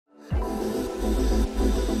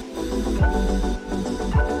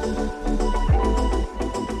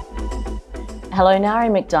Hello, Nari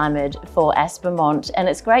McDiarmid for Aspermont, and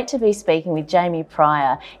it's great to be speaking with Jamie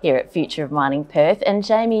Pryer here at Future of Mining Perth. And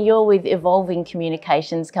Jamie, you're with evolving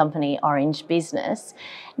communications company Orange Business.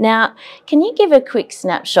 Now, can you give a quick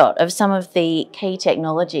snapshot of some of the key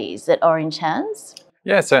technologies that Orange has?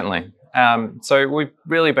 Yeah, certainly. So we've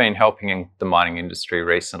really been helping the mining industry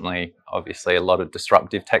recently. Obviously, a lot of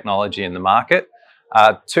disruptive technology in the market.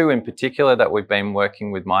 Two in particular that we've been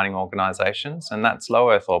working with mining organisations, and that's low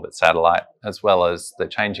Earth orbit satellite, as well as the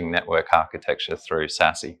changing network architecture through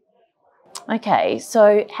SASE. Okay,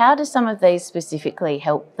 so how do some of these specifically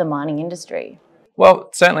help the mining industry? Well,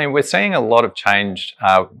 certainly we're seeing a lot of change,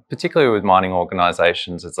 particularly with mining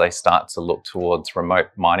organisations as they start to look towards remote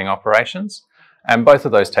mining operations. And both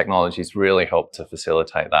of those technologies really help to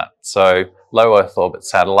facilitate that. So low Earth orbit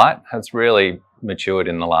satellite has really matured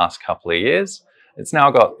in the last couple of years. It's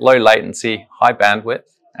now got low latency, high bandwidth,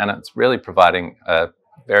 and it's really providing a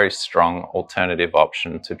very strong alternative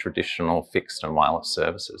option to traditional fixed and wireless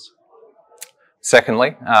services.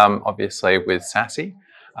 Secondly, obviously with SASE,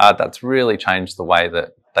 that's really changed the way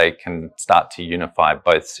that they can start to unify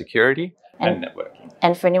both security and networking.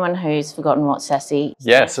 And for anyone who's forgotten what SASE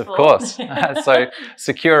Yes, of course. So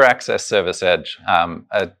Secure Access Service Edge,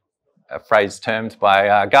 a phrase termed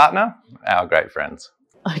by Gartner, our great friends.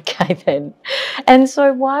 Okay then. And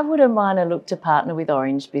so why would a miner look to partner with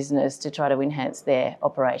Orange Business to try to enhance their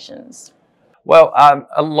operations? Well,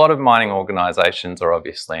 a lot of mining organisations are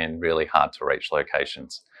obviously in really hard to reach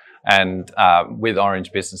locations. And with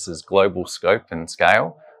Orange Business's global scope and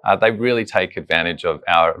scale, they really take advantage of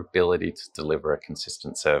our ability to deliver a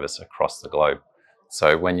consistent service across the globe.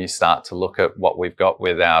 So when you start to look at what we've got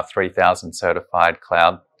with our 3,000 certified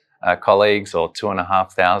cloud colleagues or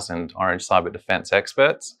 2,500 Orange Cyber Defence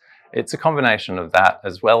experts, it's a combination of that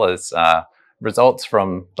as well as results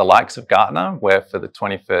from the likes of Gartner, where for the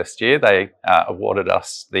 21st year they awarded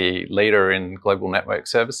us the leader in global network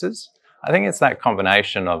services. I think it's that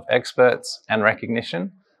combination of experts and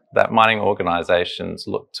recognition that mining organisations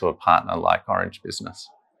look to a partner like Orange Business.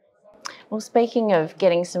 Well, speaking of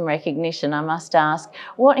getting some recognition, I must ask,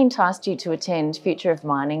 what enticed you to attend Future of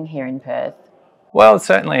Mining here in Perth? Well,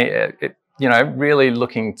 certainly, really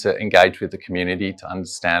looking to engage with the community to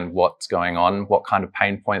understand what's going on, what kind of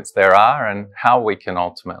pain points there are, and how we can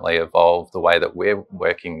ultimately evolve the way that we're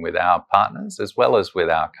working with our partners as well as with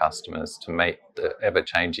our customers to meet the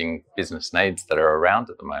ever-changing business needs that are around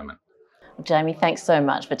at the moment. Jamie, thanks so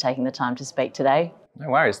much for taking the time to speak today. No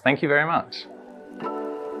worries. Thank you very much.